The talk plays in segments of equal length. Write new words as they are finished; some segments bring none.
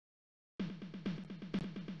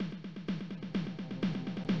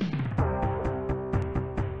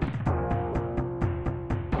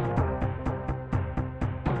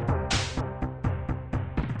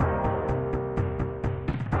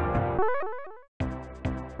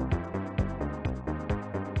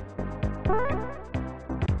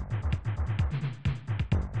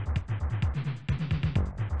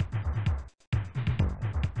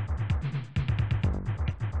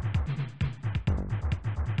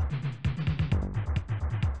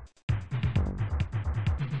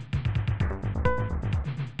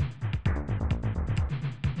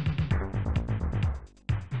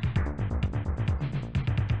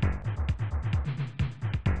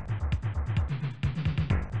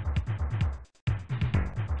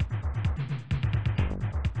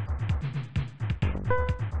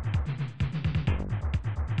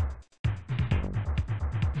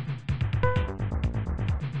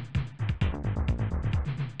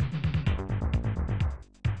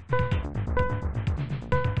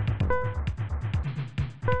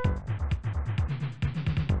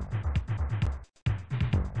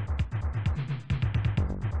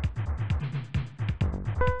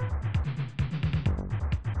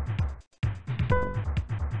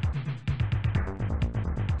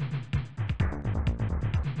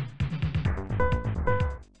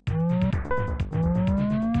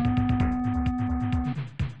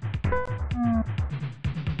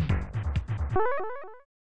Fight!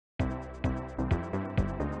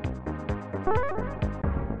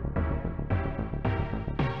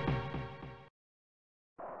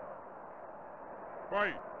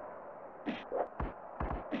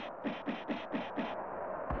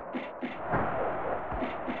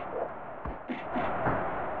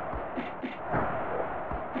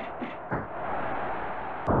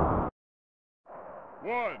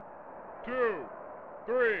 1, 2,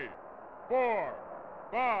 3, 4,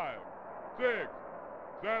 5, 6,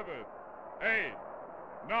 7, 8,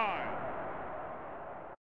 9.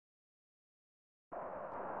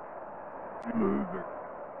 You loser.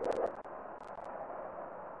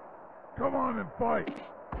 Come on and fight.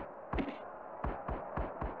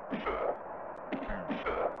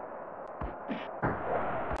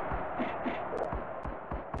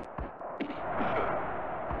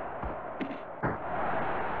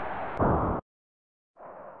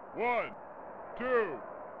 One, 2,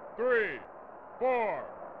 3, 4,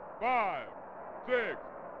 5, 6,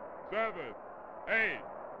 7, 8,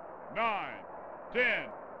 9, 10.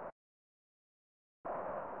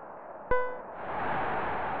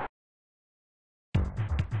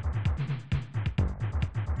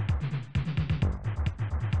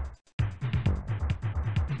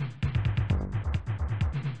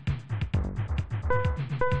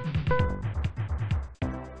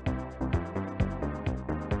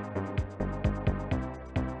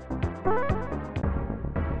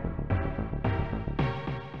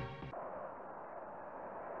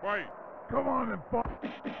 Fight! Come on and fight.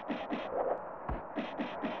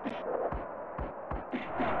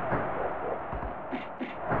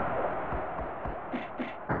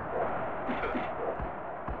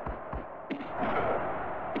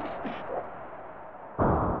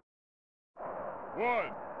 One,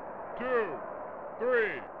 2,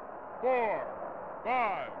 3, 4,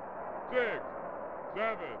 5, 6,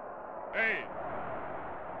 7, 8.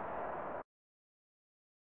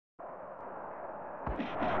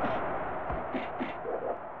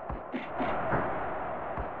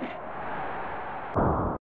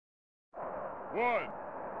 One,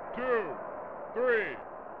 2, 3,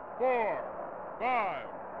 4, 5,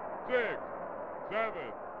 6,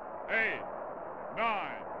 7, 8,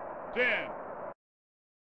 9, 10.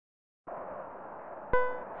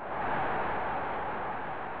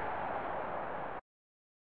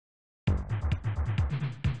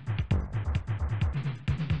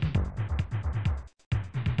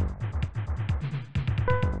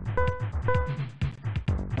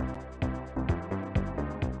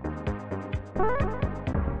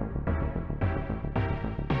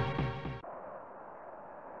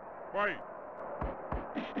 Fight!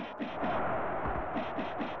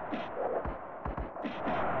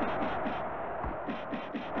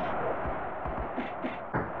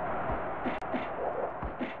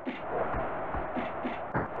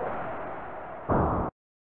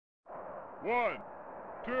 One,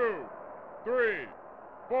 2, 3,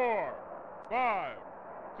 4, 5,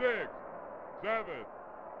 6, 7,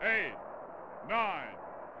 8, 9.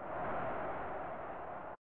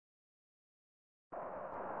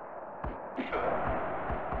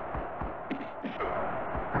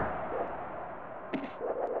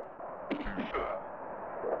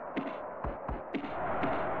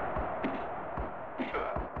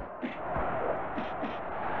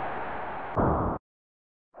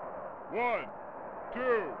 One,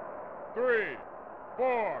 2, 3,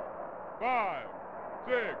 4, 5,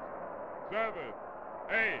 6, 7,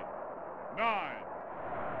 8, 9.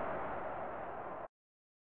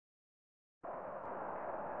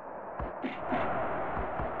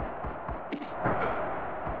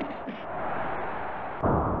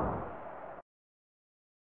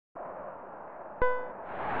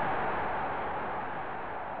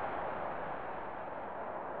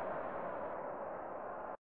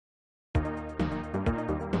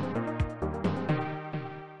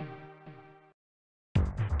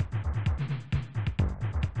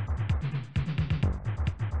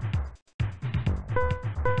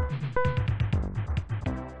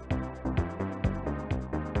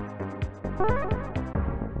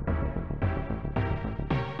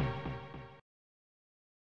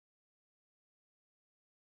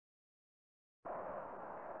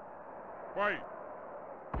 Fight!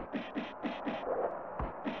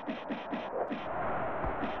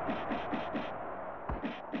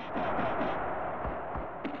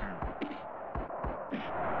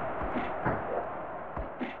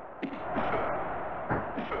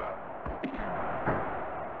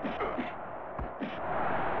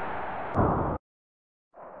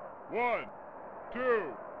 One,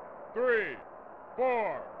 2, 3,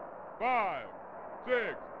 4, 5,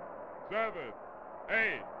 6, 7,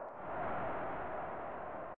 8.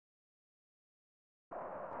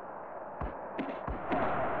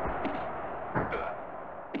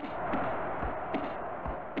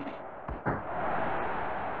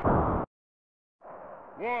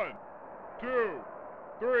 2,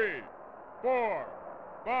 3, 4,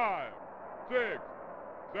 5, 6,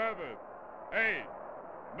 7, 8,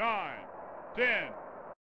 9, 10.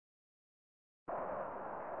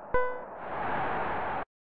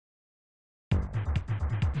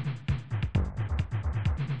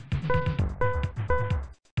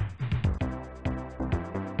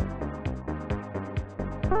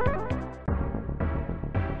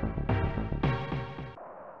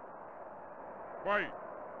 Fight!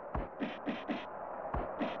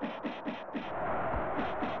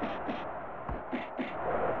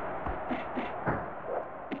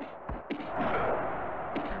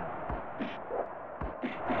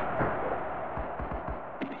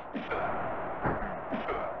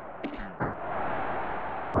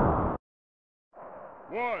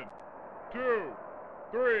 One, 2,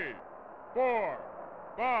 3, 4,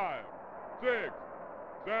 5, 6,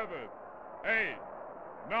 7, 8,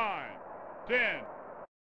 9, 10.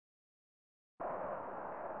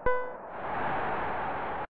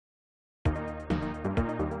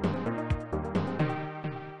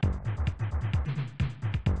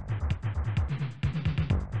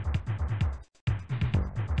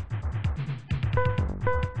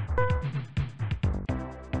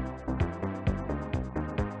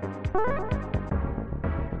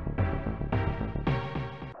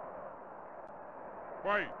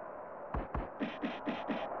 Fight!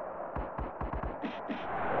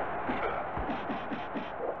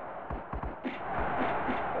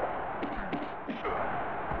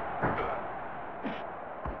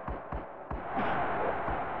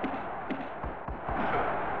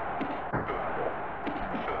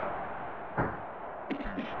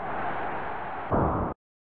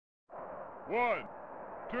 One,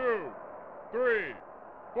 2, 3,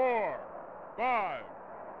 4, 5,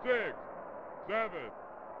 6, 7,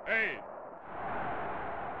 8.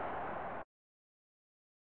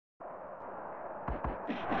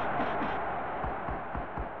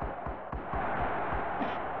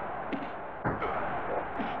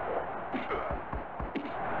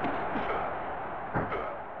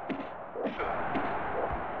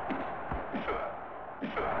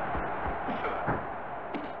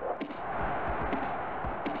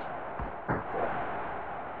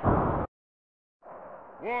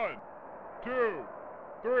 One, 2,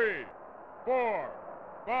 3, 4,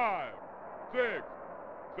 5, 6,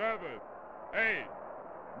 7, 8,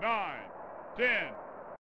 9, 10.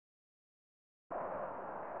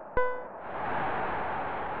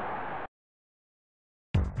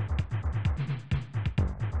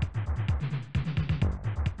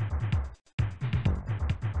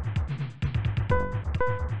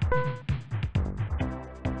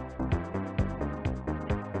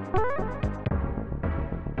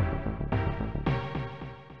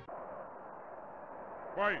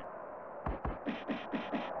 Fight!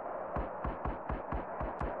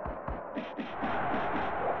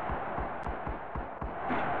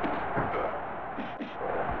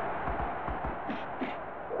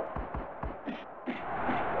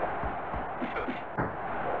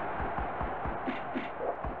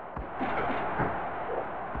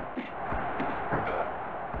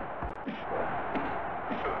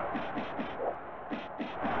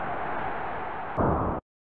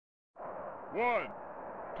 One,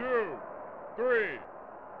 2, 3,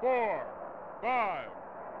 4, 5,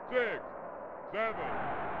 6, 7.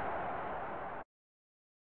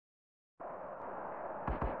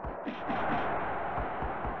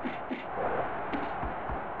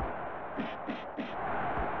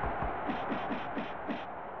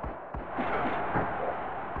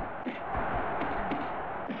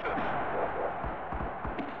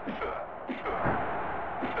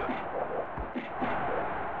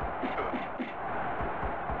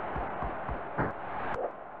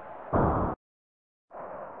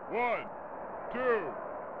 One, 2,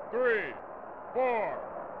 3, 4,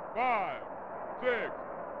 5, 6,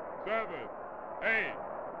 7, 8,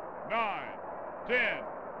 9, 10.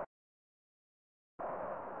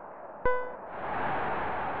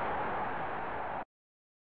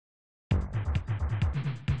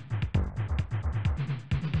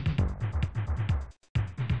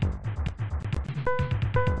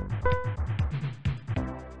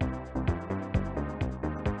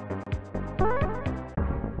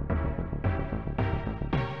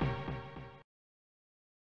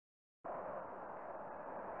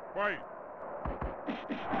 Fight!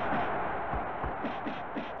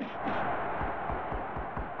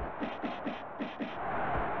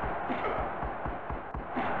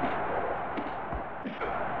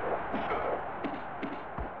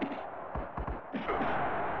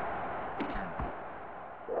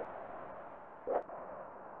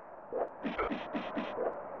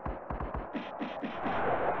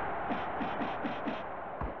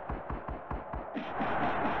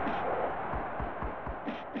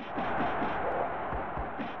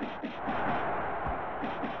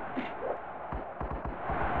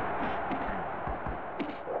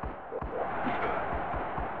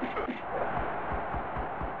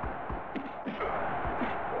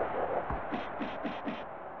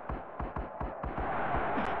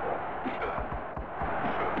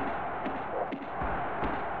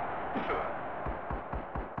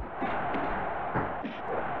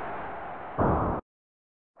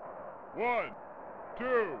 1,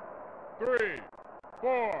 2, 3,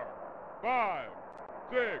 4, 5,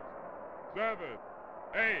 6, 7,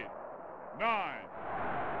 8, 9.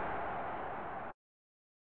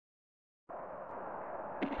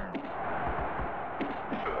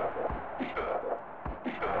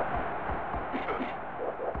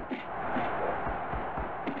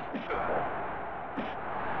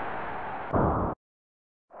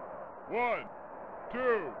 One,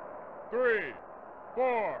 2, 3,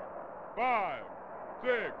 4, 5,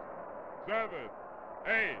 6, 7,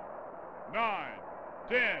 8, 9,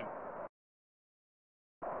 10.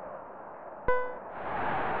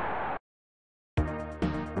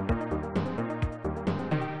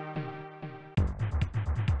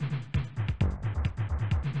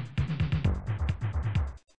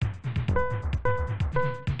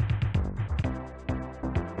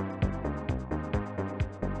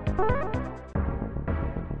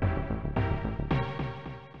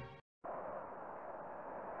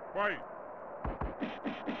 Fight!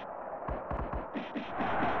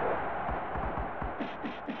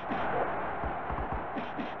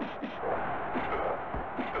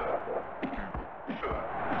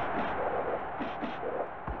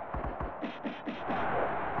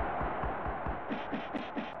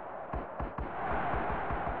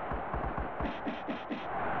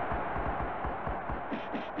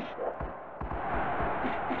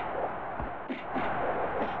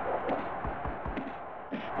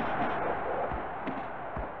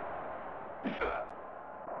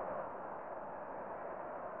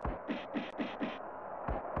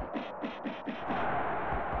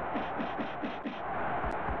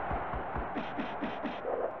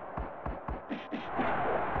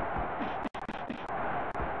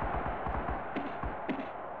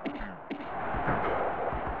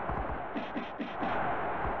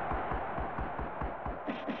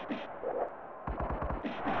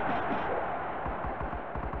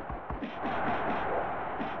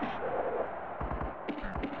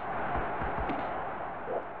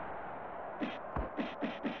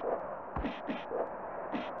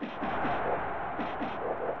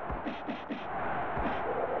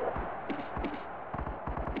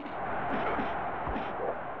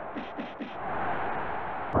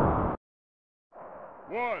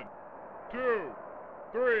 One, 2,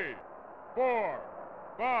 3, 4,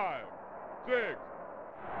 5, 6.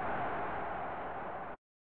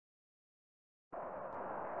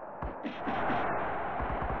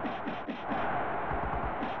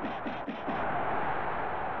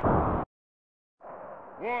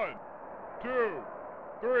 One, 2,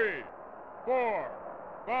 3, 4,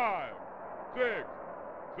 5, 6,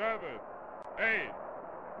 7, 8,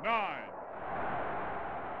 9.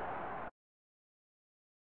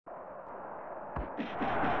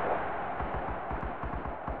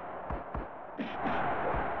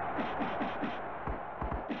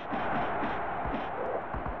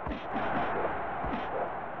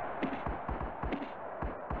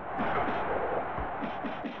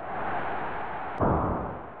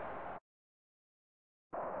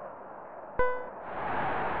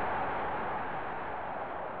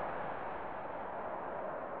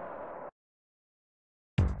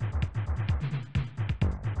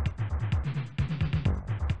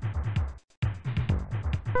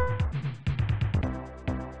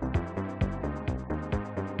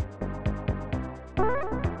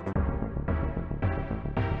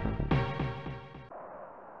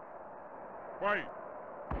 Fight!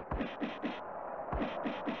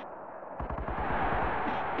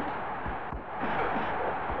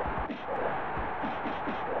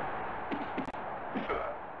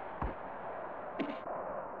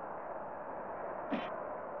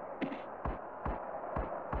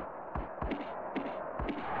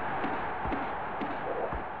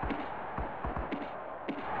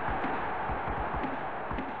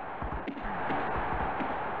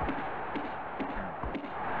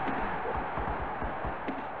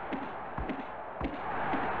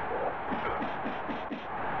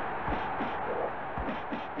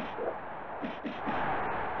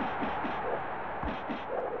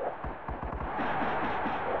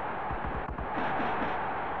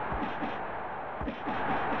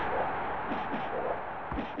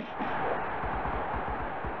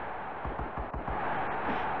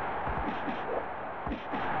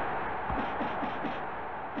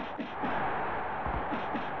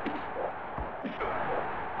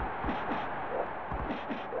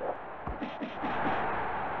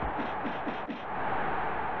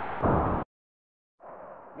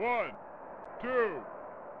 One, 2,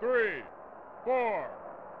 3, 4,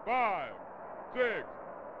 5, 6,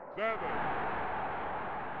 7.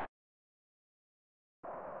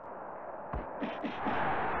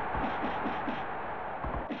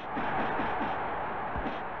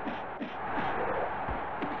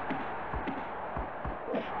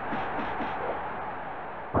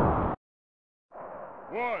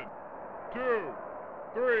 1, 2,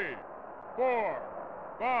 3, 4,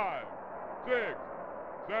 5, 6,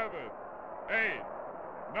 7, 8,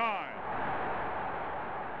 9.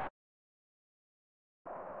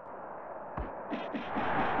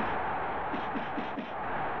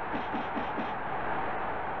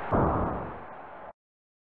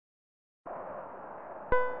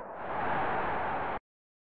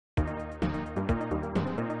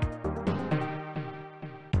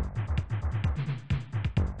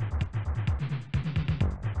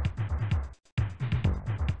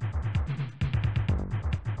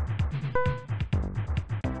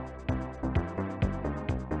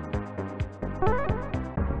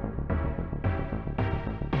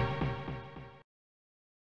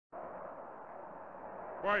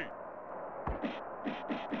 Fight!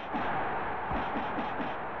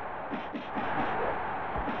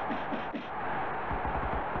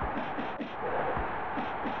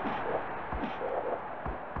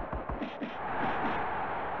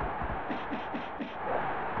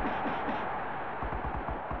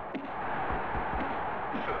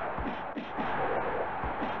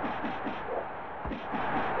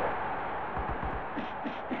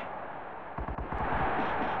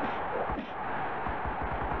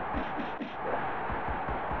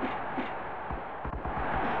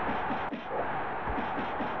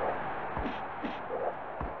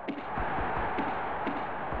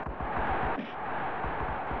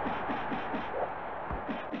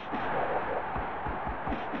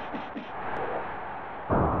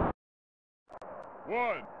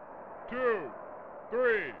 One, 2,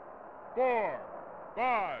 3, 4,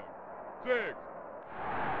 5, 6.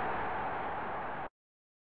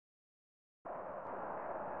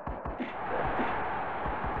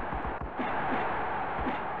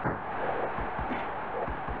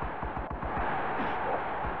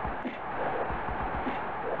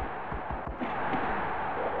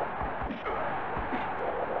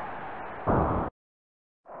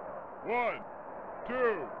 One,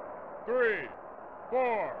 2, 3,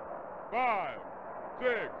 4, 5,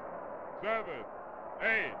 6, 7,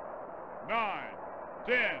 8, 9,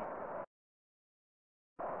 10.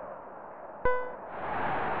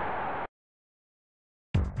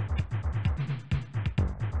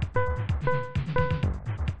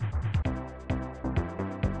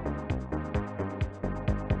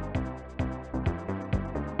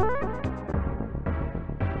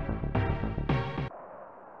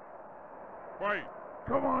 Fight!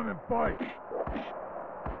 Come on and fight.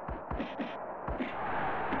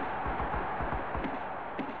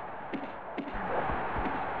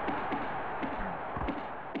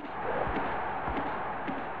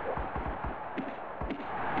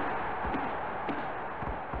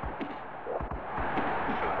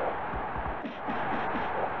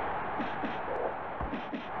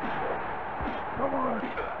 Come on.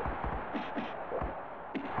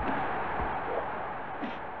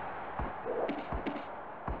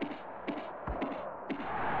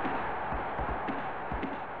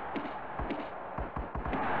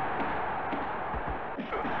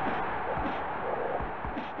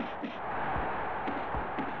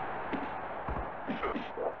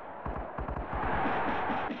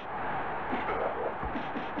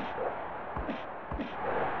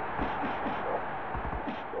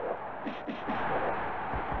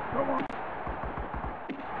 Come on.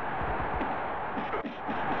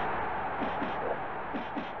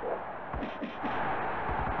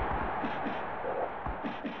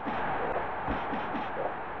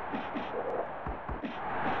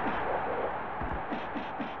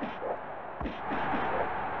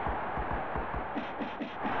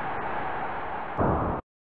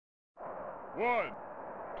 One,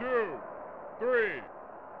 2, 3,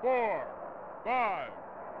 4, 5,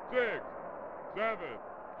 6, 7.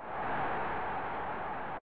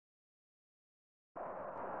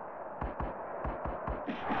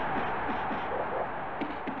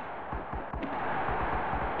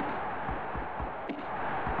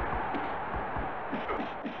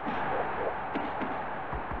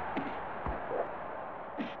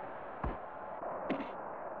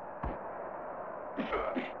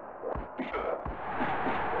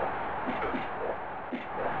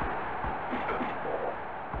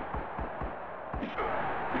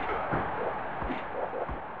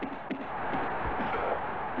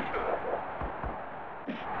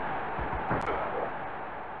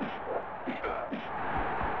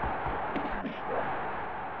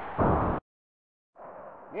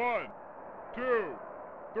 One, 2,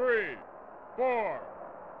 3, 4,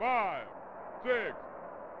 5, 6,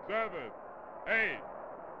 7, 8,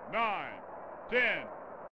 9, 10.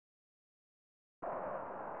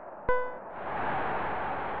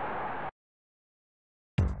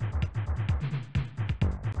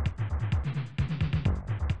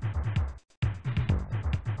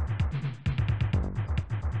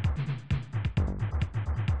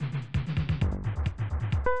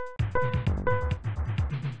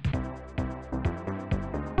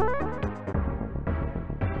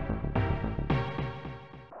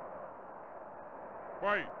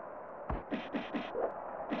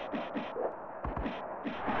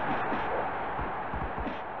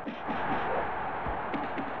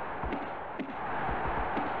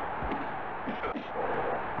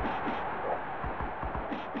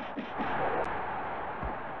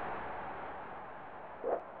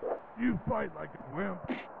 fight like a wimp.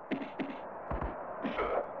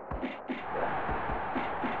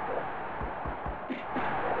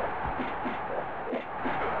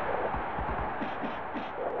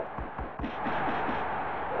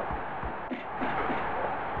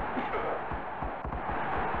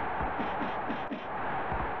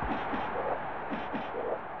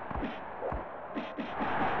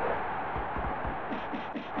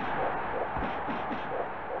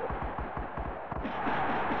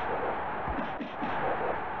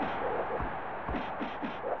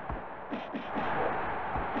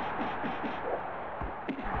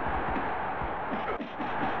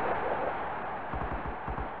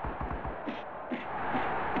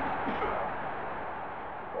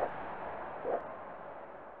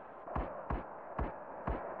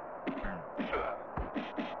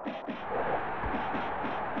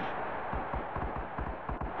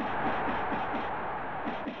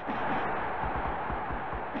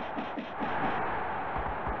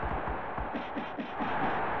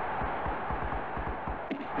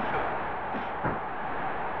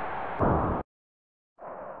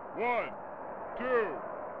 One, two,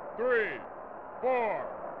 three,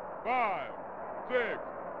 4, 5, 6,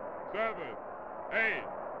 7, 8,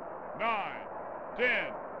 9,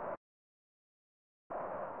 10.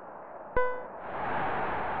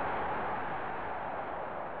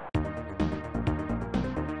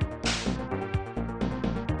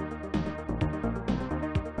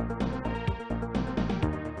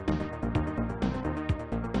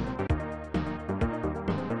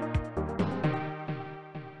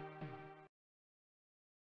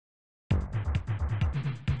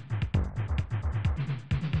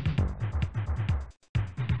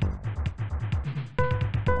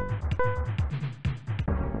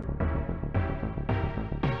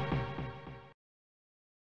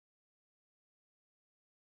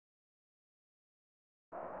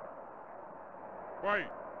 Fight!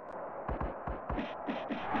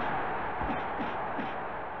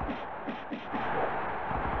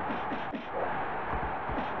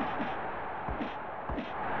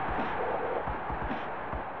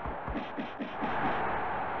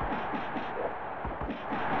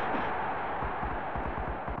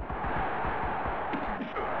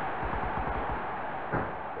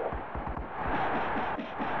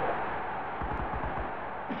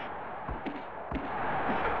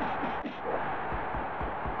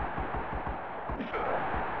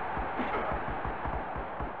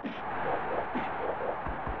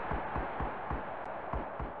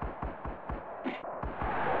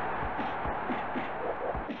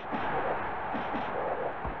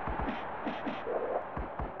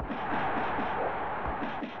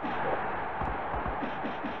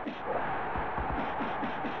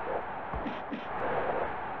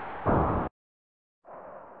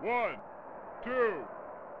 One, two,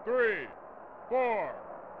 three, 4,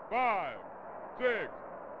 5, 6,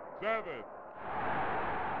 7.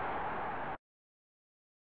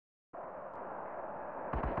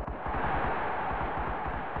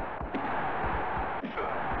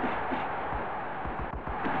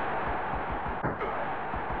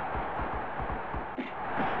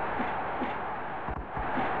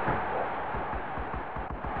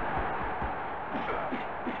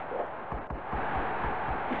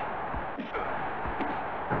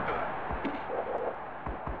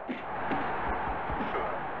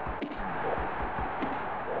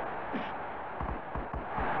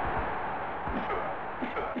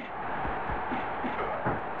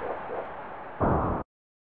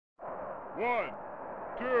 One,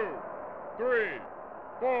 two, three,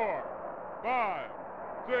 4, 5,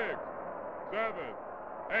 6, 7,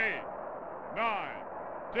 8, 9,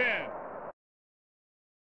 10.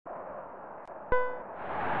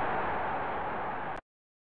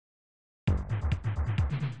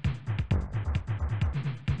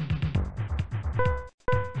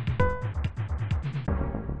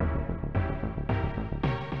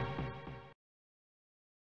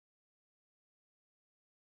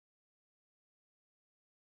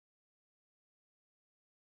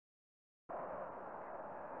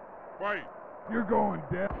 Fight! You're going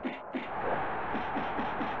dead.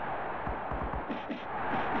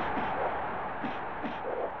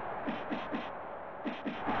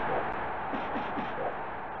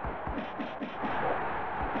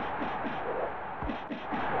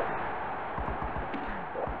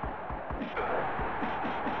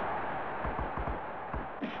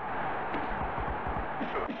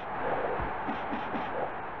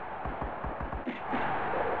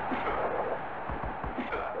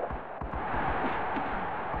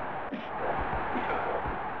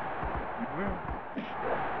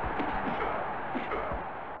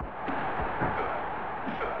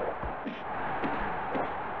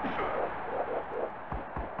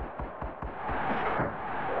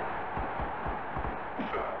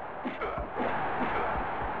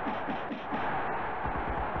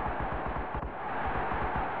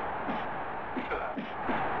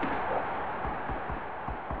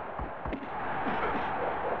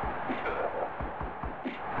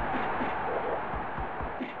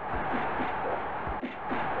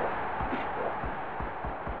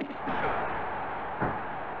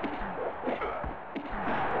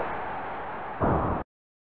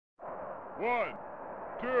 1,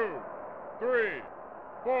 2, 3,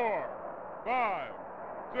 4, 5,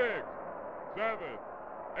 6, 7,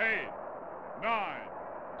 8, 9,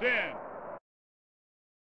 10.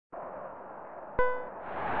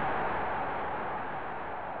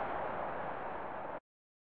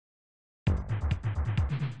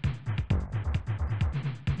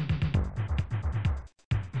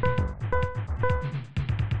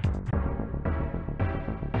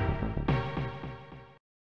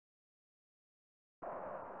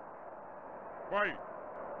 Fight!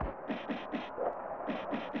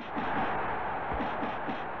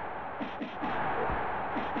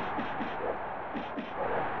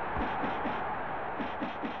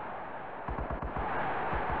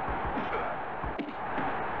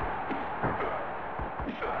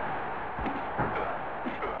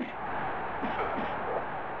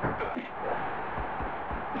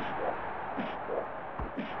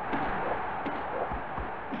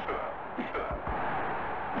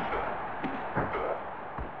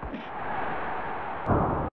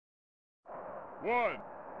 One,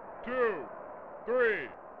 2, 3,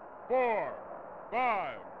 4,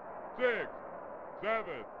 5, 6,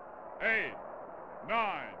 7, 8,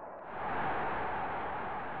 9.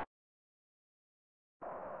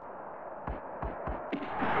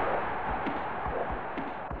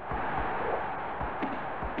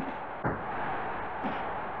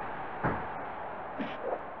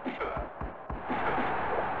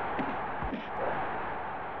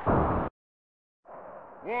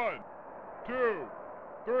 One, 2,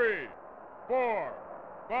 3, 4,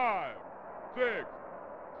 5, 6,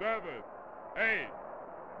 7, 8,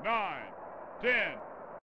 9, 10.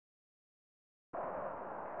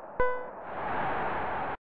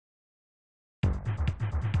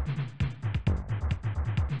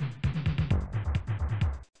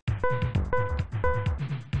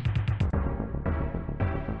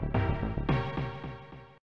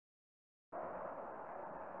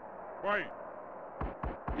 Fight!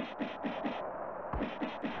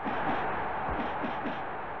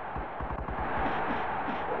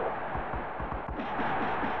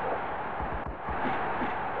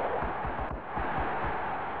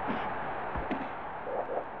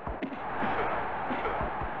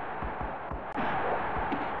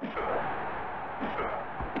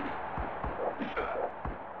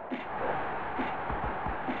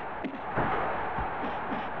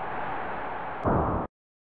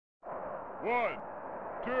 One,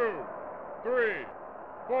 2, 3,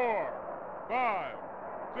 4, 5,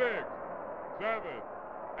 6, 7,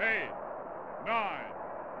 8, 9,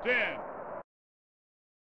 10.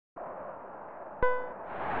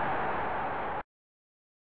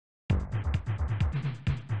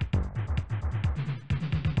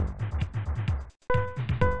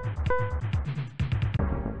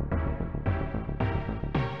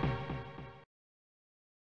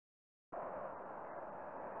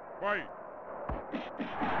 Fight!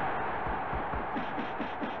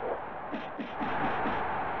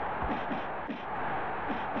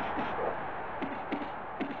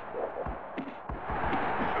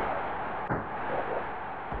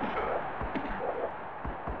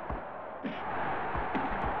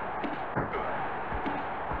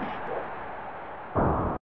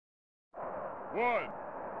 One,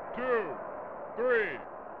 2, 3,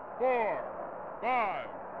 4, 5,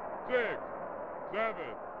 6, 7,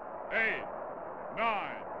 8,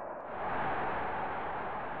 9.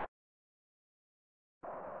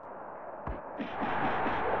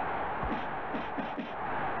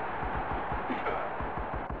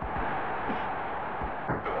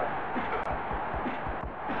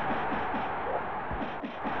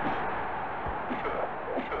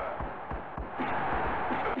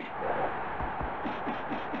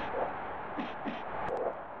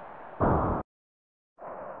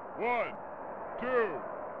 One, 2,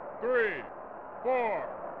 3, 4,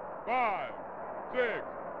 5, 6,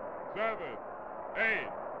 7, 8,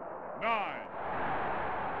 9.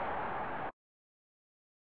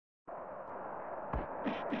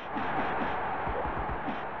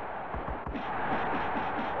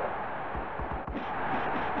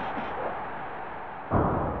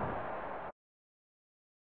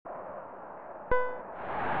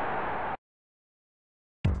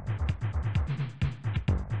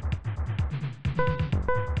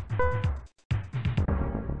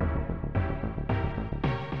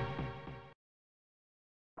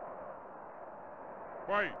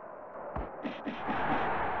 Fight!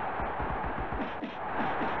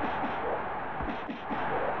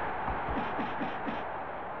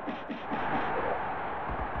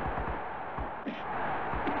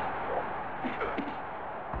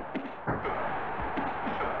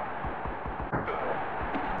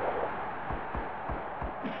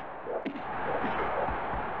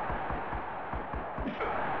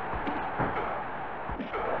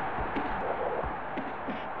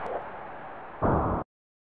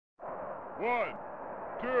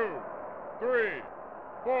 2, 3,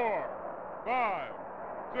 4, 5,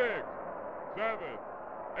 6, 7,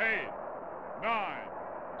 8, 9,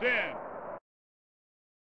 10.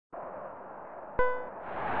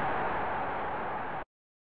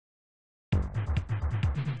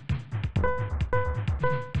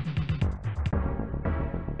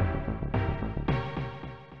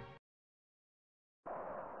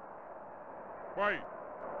 Fight!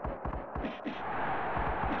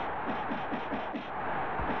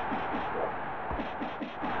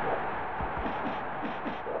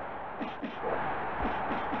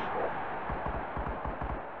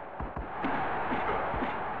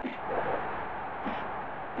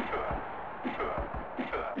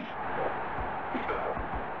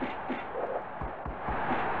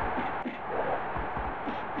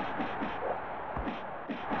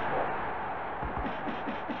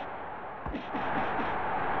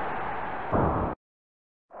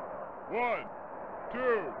 One,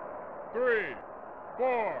 two, three,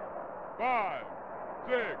 4, 5,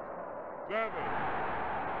 6, 7.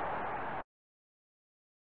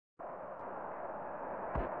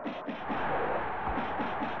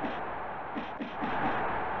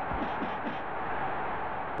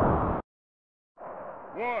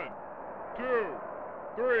 One, two,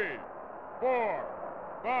 three,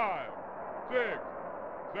 4, 5, 6,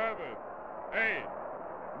 7, 8,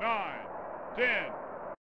 9, 10.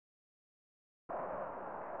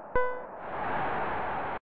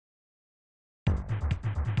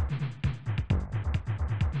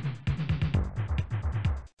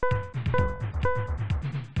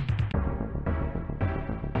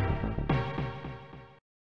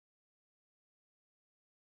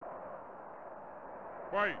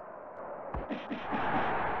 Fight!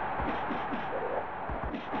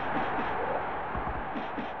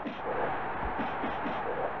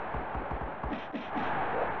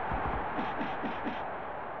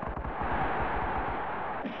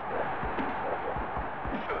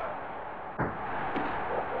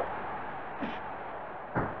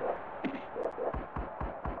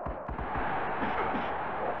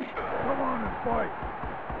 Come on and fight.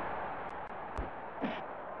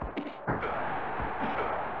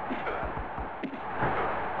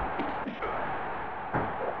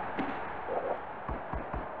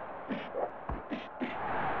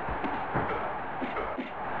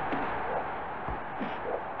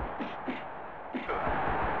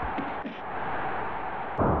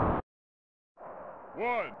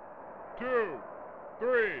 One, two,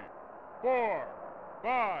 three, 4,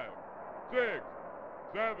 5, 6,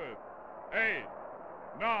 7, 8,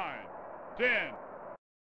 9, 10.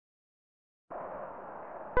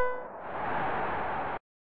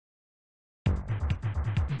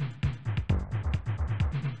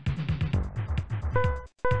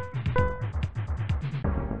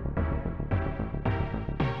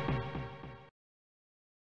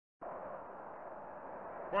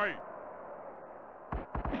 Fight!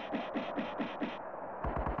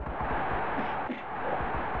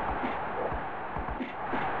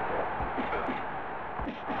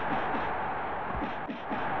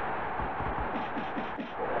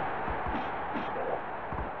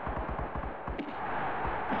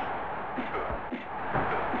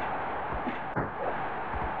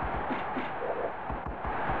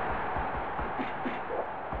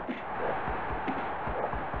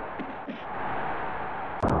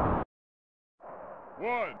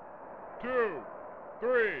 One, two,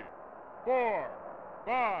 three, 4,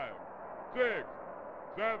 5, 6,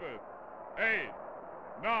 7, 8,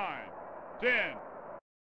 9, 10.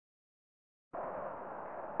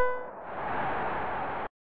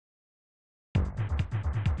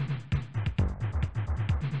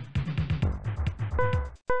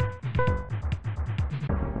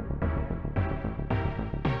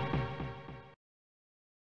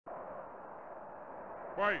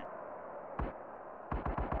 Fight!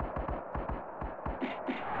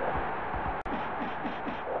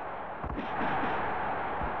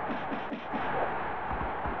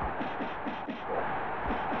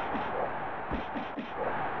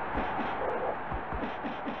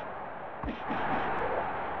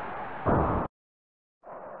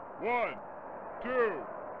 One, two,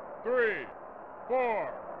 three,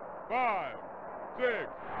 4, 5, 6.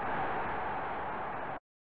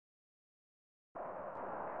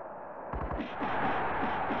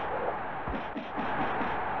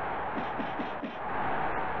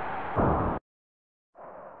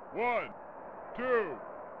 One, two,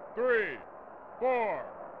 three, 4,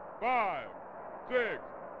 5, 6,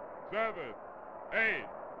 7, 8,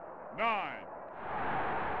 9.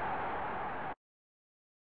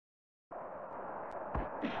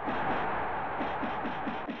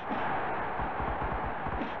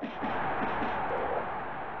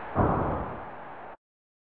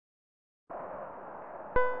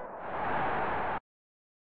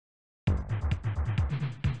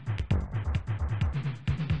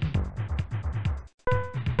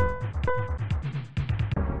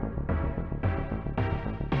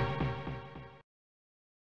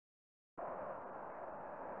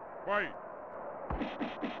 Fight!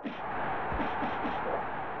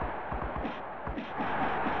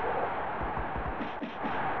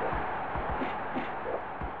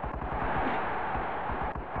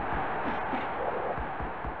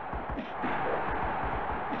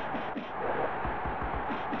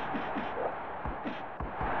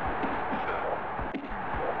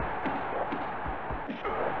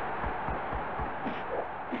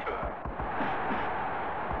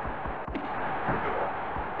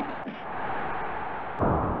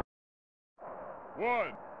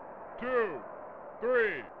 1, 2,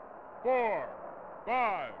 3, 4,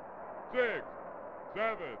 5, 6,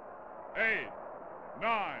 7, 8,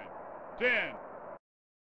 9, 10.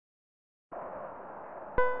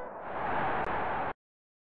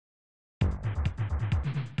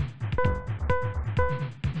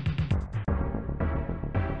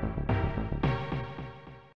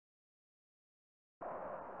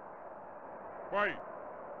 Fight!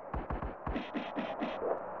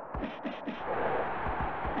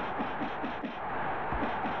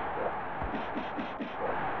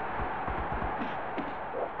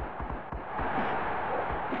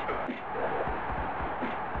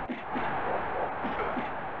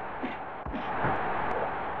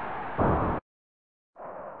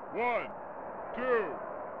 1, 2,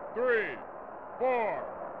 3, 4,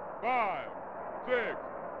 5, 6,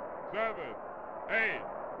 7, 8,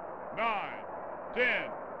 9,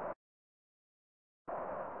 10.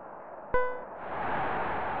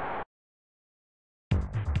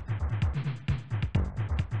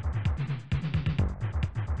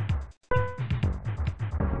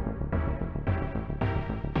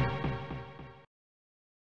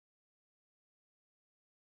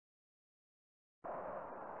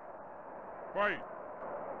 Fight!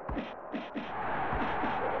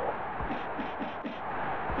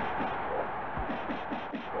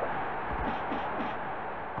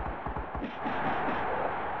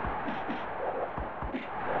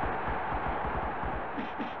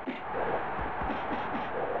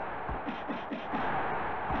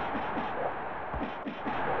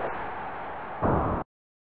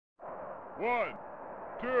 1,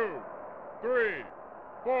 2, 3,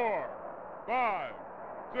 4, 5,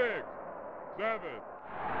 6, 7.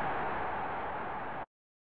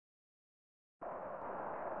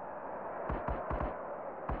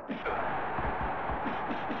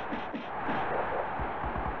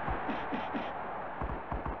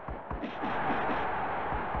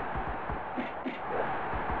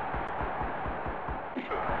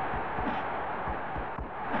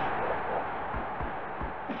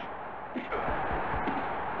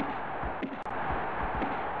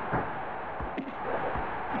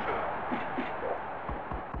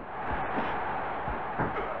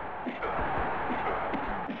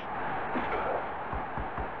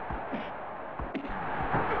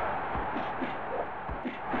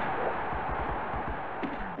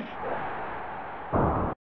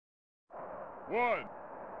 One,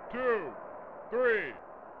 2, 3,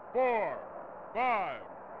 4, 5,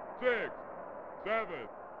 6, 7,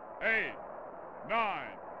 8, 9,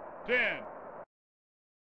 10.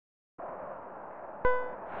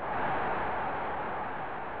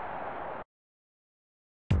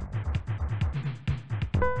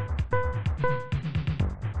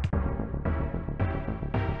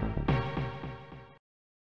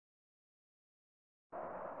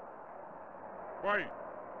 Fight!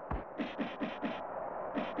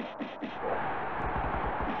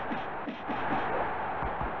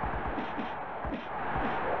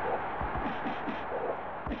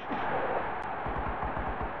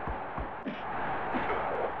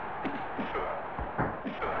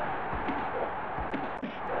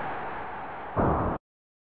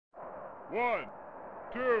 1,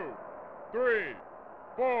 2, 3,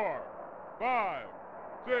 4, 5,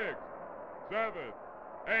 6, 7,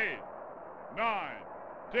 8, 9,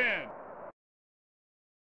 10.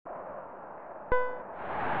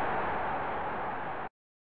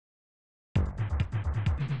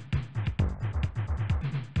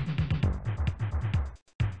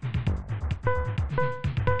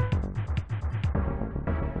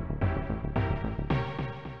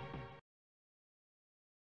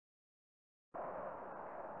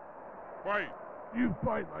 Fight! You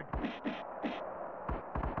fight like...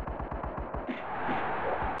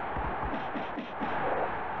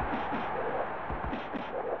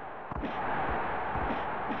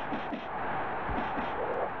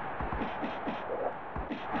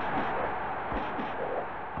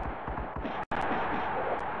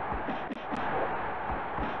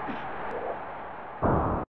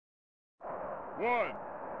 One,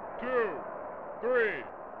 2, 3,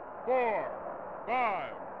 4,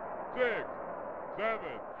 5, 6,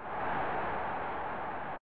 7,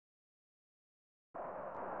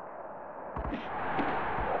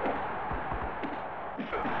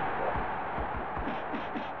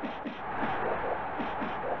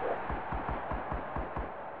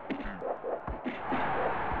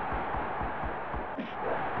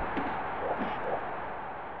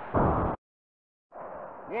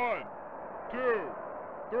 2,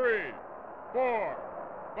 3, 4,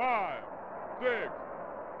 5, 6,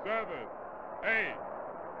 7, 8,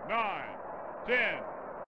 9, 10.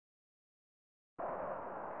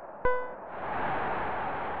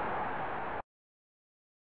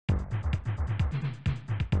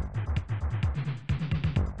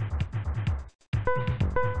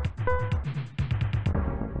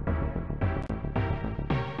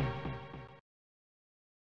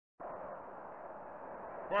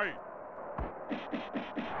 Fight!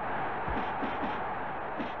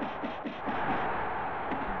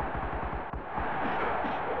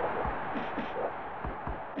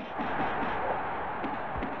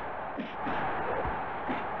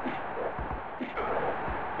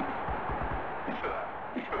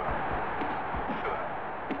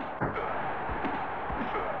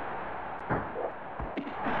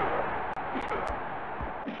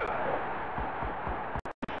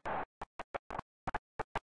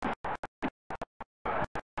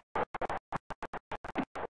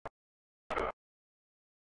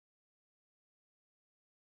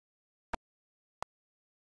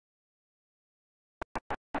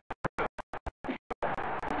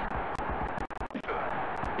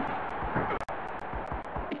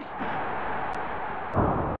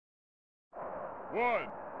 One,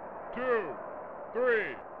 2,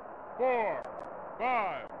 3, 4,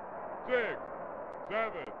 5, 6,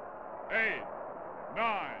 7, 8,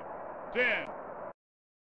 9, 10.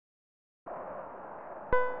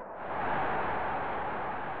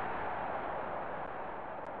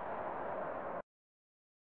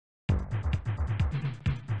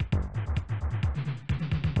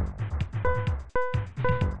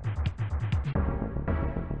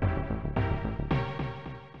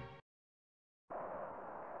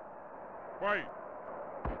 Fight!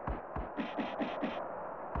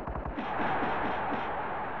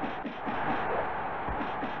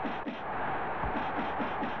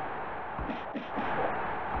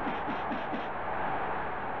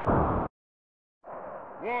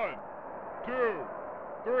 One, 2,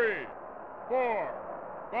 3, 4,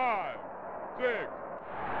 5, 6.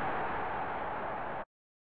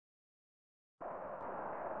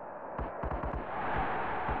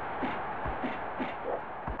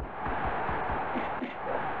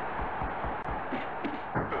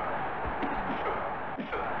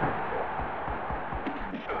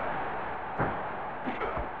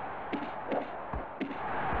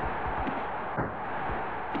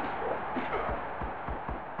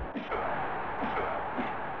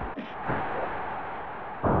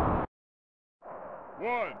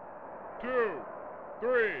 One, 2,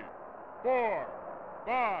 3, 4,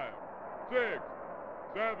 5, 6,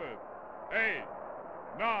 7, 8,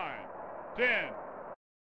 9, 10.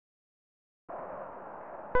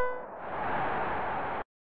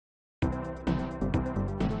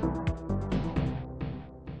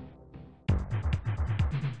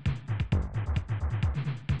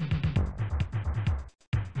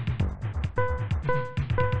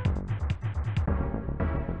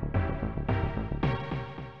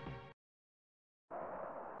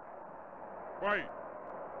 Fight!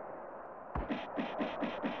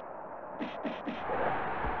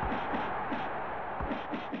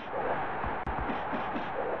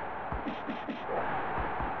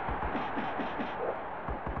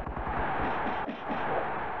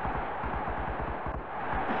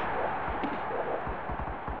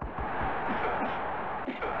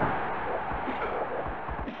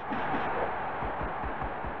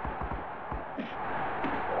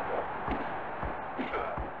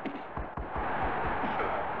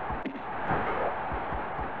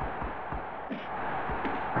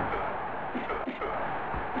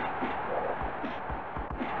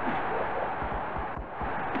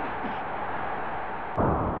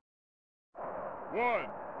 One,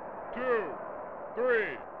 2,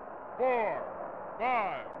 3, 4,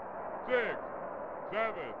 5, 6,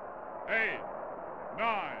 7, 8,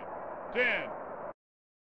 9, 10.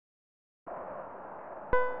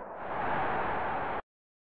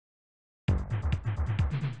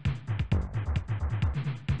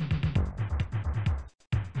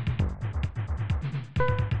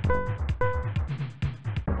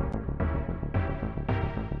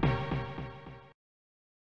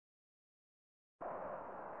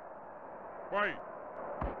 Fight!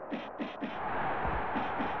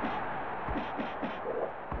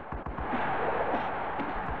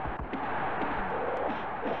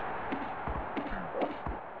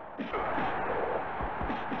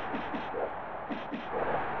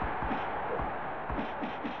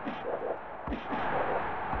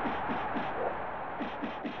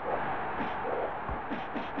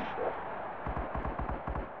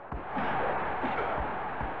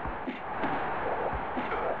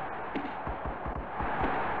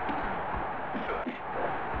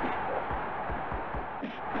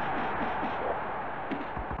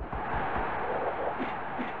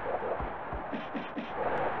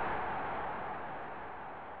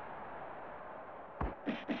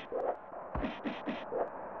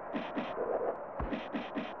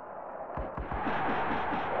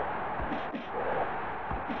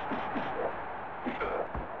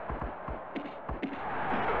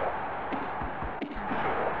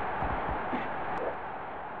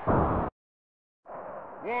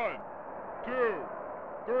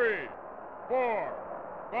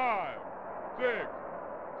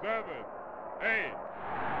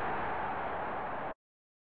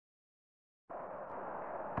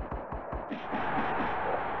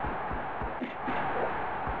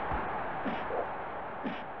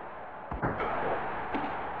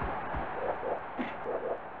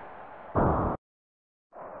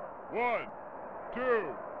 2,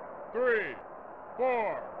 3,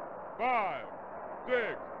 4, 5, 6,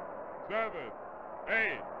 7,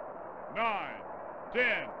 8, 9,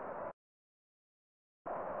 10.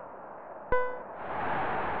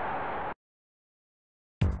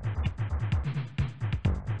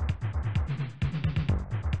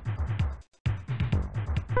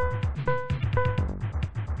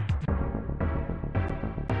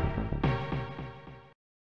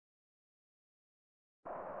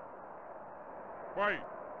 Fight!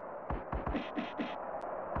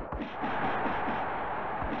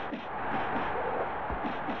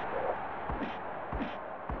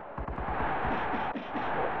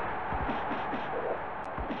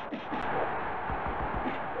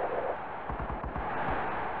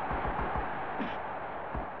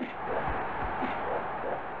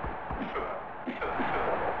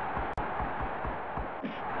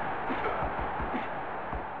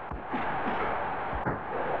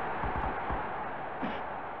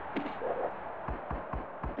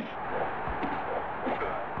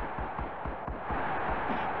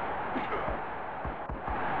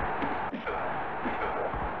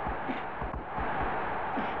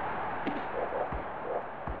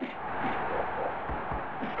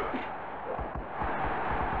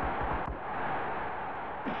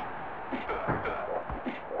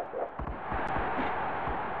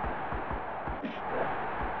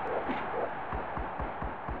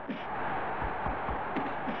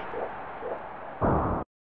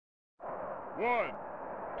 One,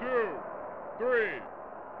 2, 3,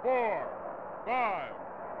 4, 5,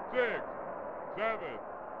 6, 7,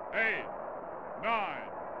 8, 9,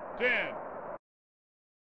 10.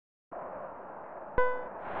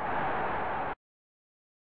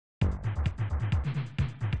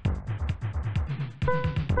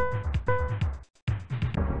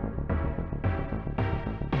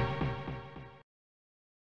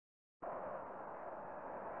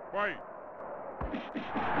 Fight!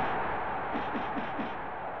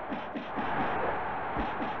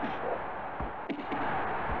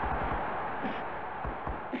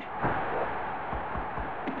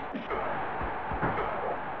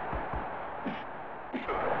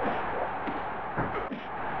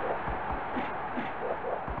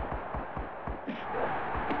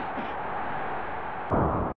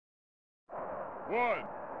 One,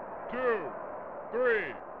 2,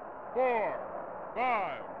 3, 4,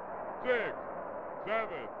 5, 6,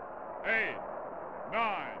 7, 8,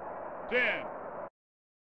 9, 10.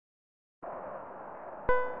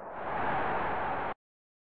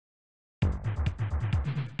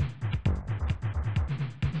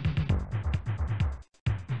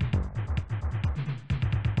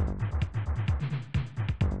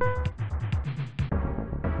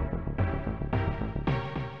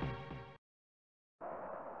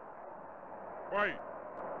 Fight!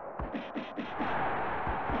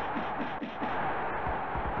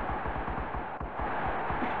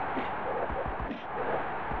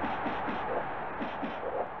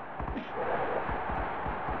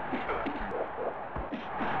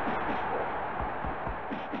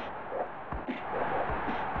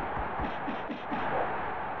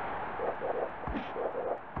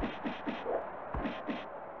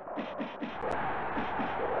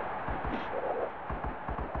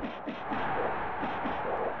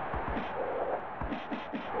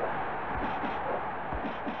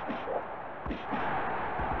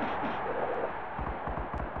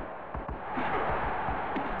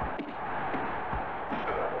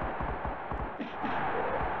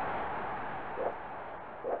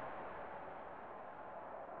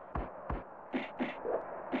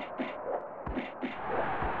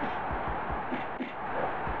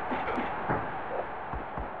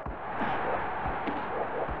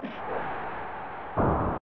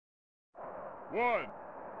 One,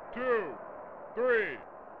 2, 3,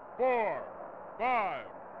 4, 5,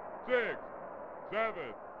 6, 7,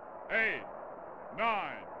 8,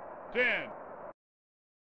 9, 10.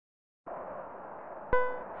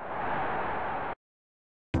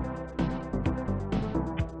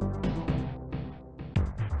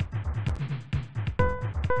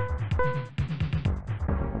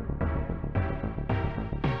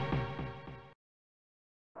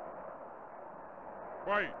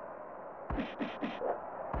 Fight!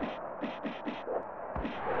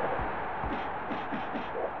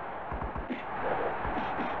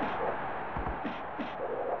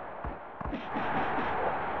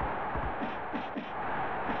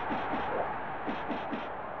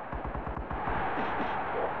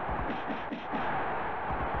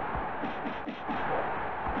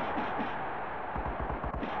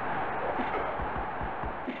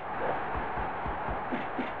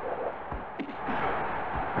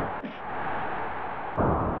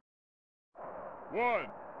 1,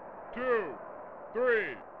 2,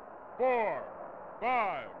 3, 4,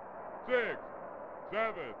 5, 6,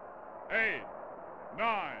 7, 8,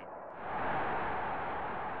 9.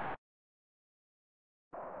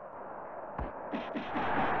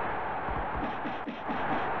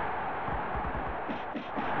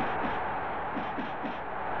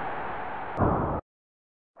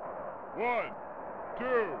 One,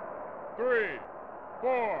 two, three,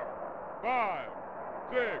 4, 5,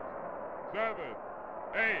 6, 7,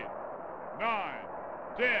 8, 9,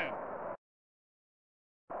 10.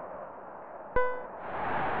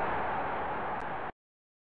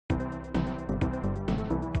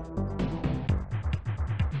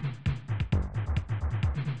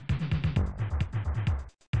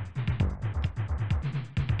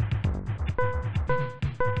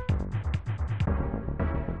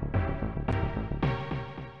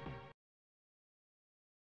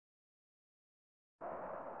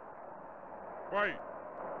 Fight!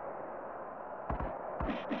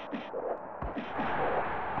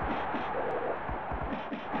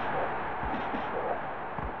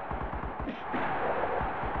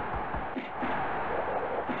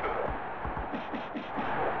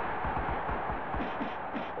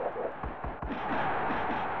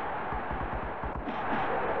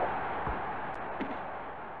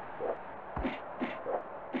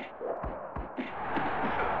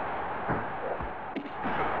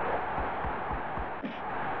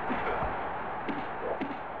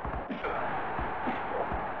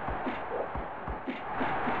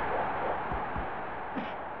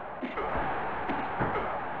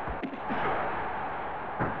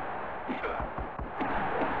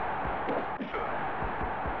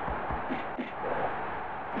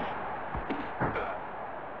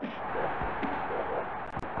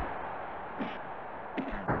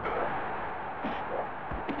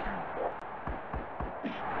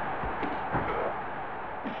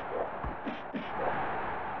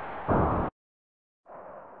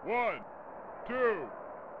 One, two,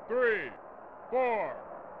 three, 4,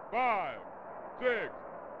 5, 6,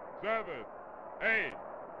 7, 8,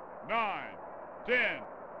 9, 10.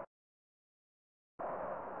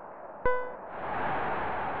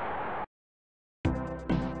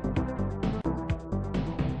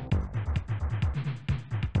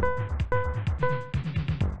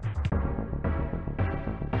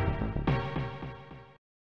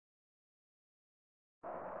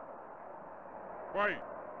 Fight!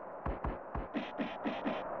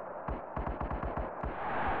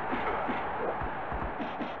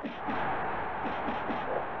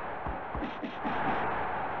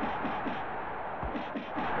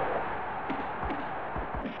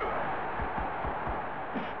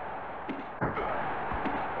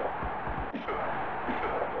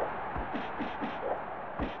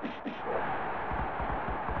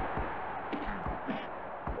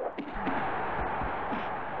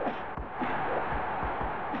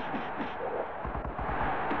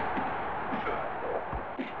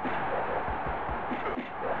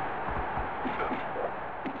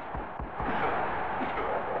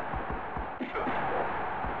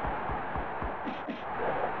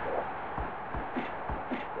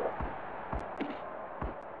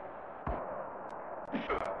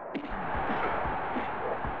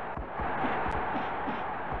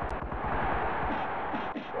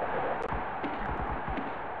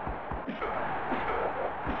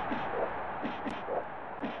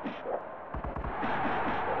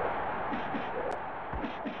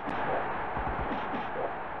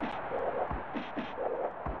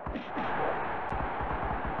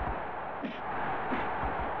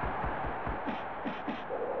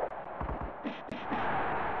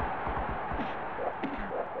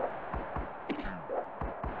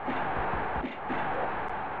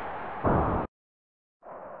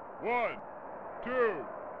 One, two,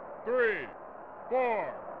 three,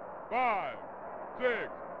 4, 5,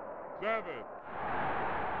 6, 7.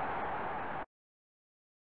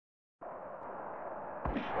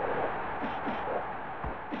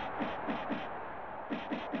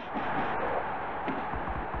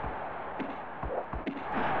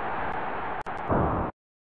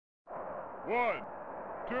 One,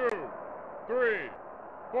 two, three,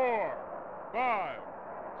 4, 5,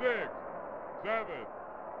 6, 7,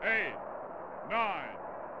 8, 9,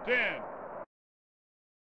 10.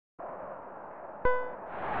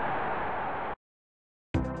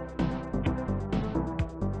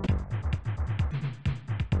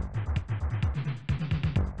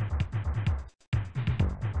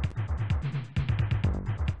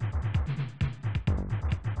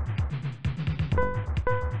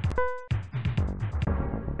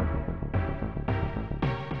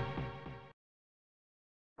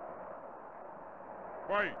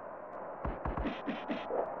 Fight!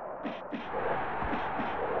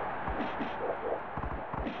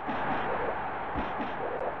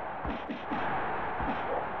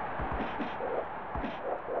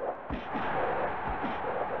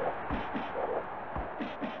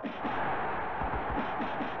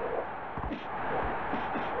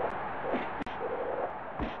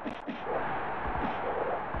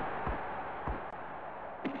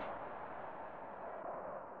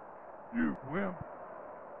 You wimp.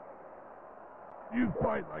 You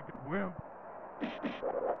fight like a wimp.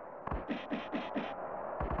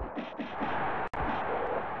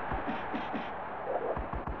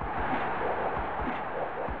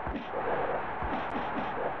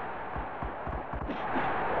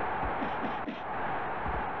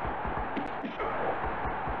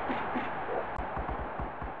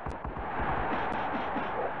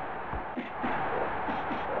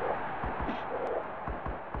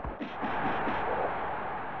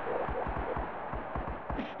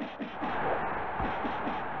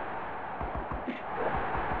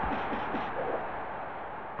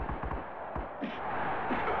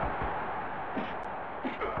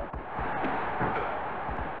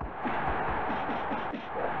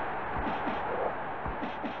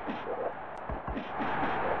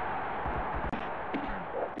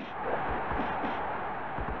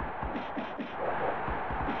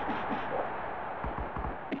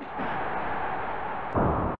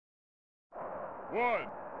 One,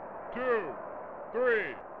 two,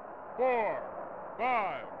 three, 4,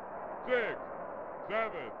 5, 6,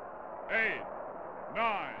 7, 8,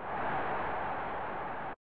 9.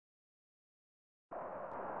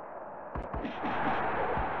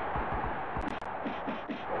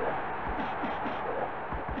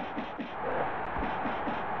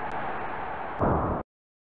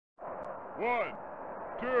 One,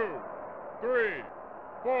 two, three,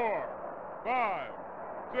 4, 5,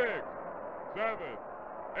 6, 7,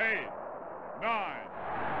 8, 9.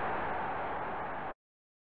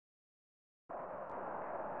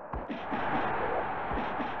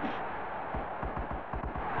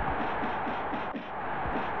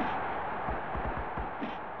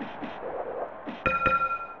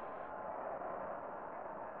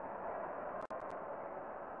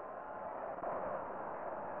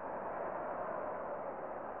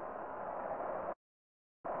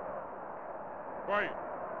 Fight!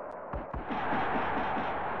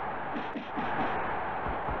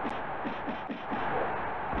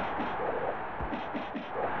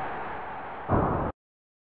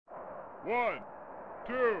 One,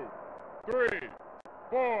 two, three,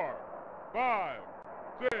 4, 5,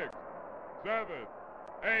 6, 7,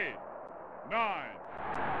 8, 9.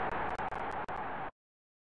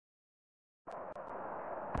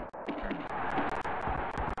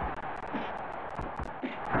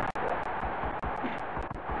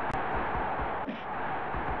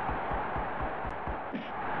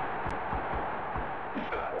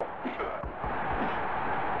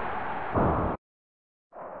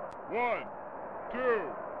 One, two,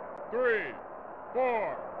 three,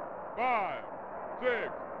 4, 5, 6,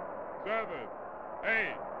 7,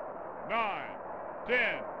 8, 9,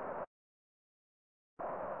 10.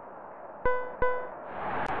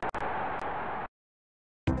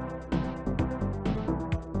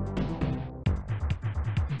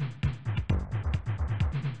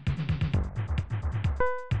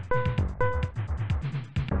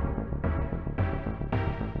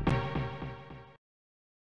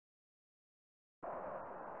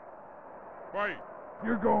 Fight!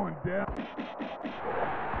 You're going down.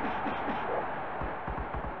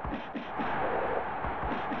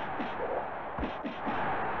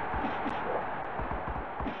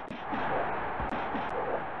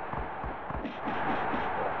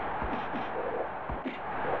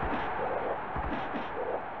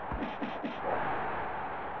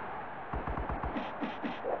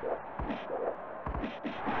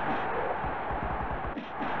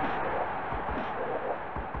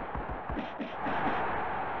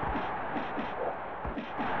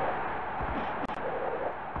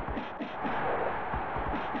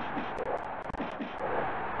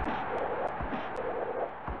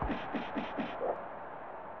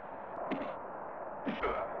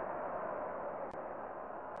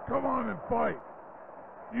 Come on and fight.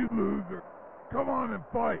 You loser. Come on and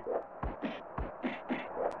fight.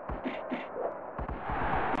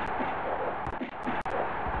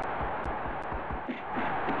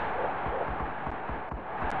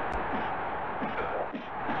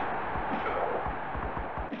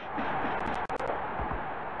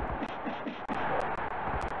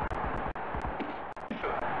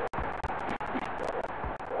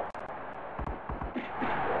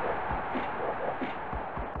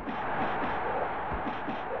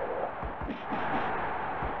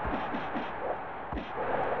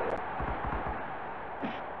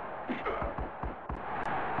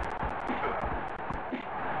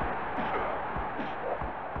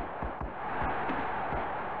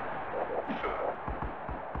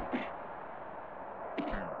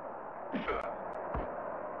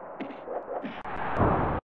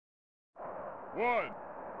 1,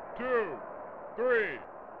 2, 3,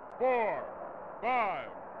 4, 5,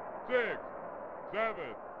 6, 7,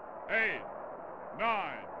 8,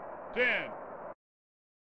 9, 10.